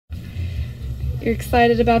You're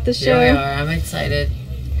excited about the show? Here we are. I'm excited.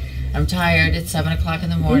 I'm tired. It's 7 o'clock in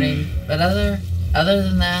the morning. But other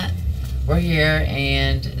than that, we're here.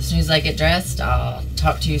 And as soon as I get dressed, I'll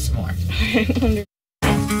talk to you some more. Wonderful.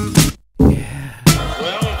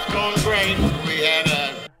 Well, it's going great. We had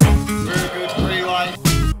a very good pre-life.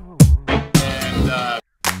 And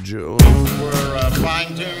we're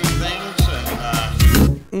fine-tuning things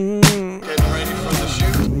and getting ready for the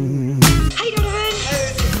shoot. Hey, Donovan!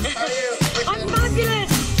 How are you? I'm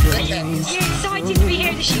fabulous! You're excited to be here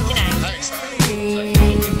at the shoot today?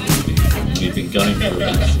 We've been going for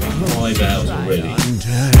about 5 hours already.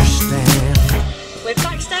 We're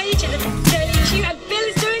backstage at the Jolene shoot and Bill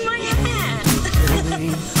is doing my hair!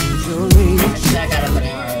 I got up an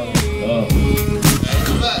hour early. Oh.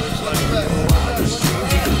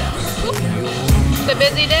 It's a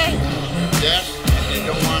busy day. Yes, they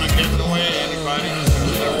don't want to get in the way of anybody.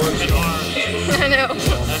 They're working hard. I know.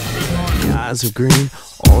 Eyes are green,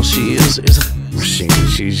 all she is a machine.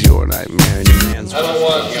 She's your nightmare and your man's. I don't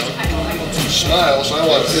want smiles, I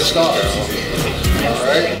want pissed off.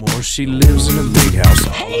 Alright? More, she lives in a big house.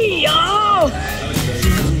 Hey, y'all!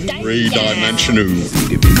 Three-dimensional.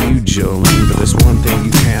 To be you, Jolene, but there's one thing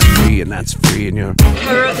you can't be, and that's free in your.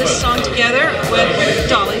 I wrote this song together with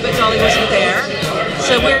Dolly, but Dolly wasn't there.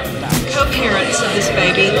 So we're co-parents of this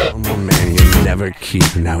baby. One man you'll never keep,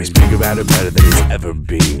 and now he's big about it better than he's ever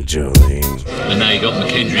been, Jolene. And now you got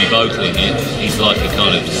McKendree vocaling in. He's like a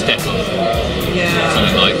kind of step-up. Yeah.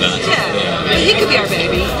 Something like that. Yeah. But he could be our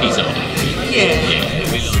baby. He's on. Yeah.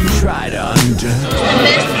 Try to under. The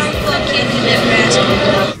best uncle kid you never asked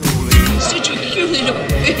for. Such a cute little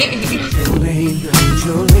thing. Jolene,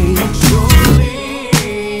 Jolene, Jolene.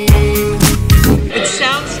 It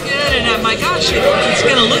sounds good, and oh my gosh, it's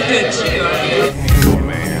gonna look good too.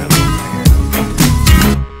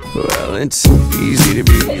 Well, it's easy to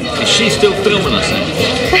be. Is she still filming us then?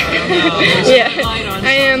 Yeah,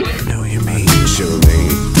 I am. Know you mean,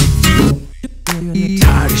 Jolene.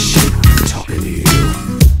 Tired of shit talking to you.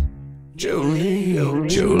 Jolene,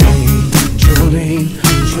 Jolene, Jolene,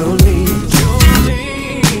 Jolene,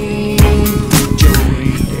 Jolene,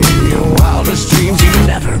 Jolene. In your wildest dreams, you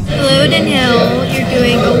never. Hello, Danielle. You're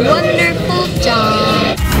doing a wonderful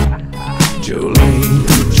job. Jolene,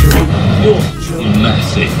 You're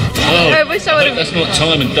massive. Oh, I wish I would have. that's not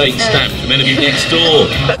time and date stamped. We're meant to be next door.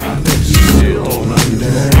 still don't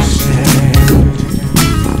understand.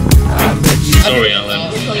 I bet you. Sorry,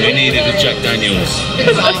 Alan. We needed a Jack Daniels.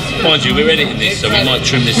 Mind you, we're editing this, so we might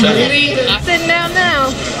trim this out. Sit down now.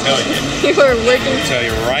 Tell you. You are working. Tell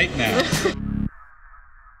you right now.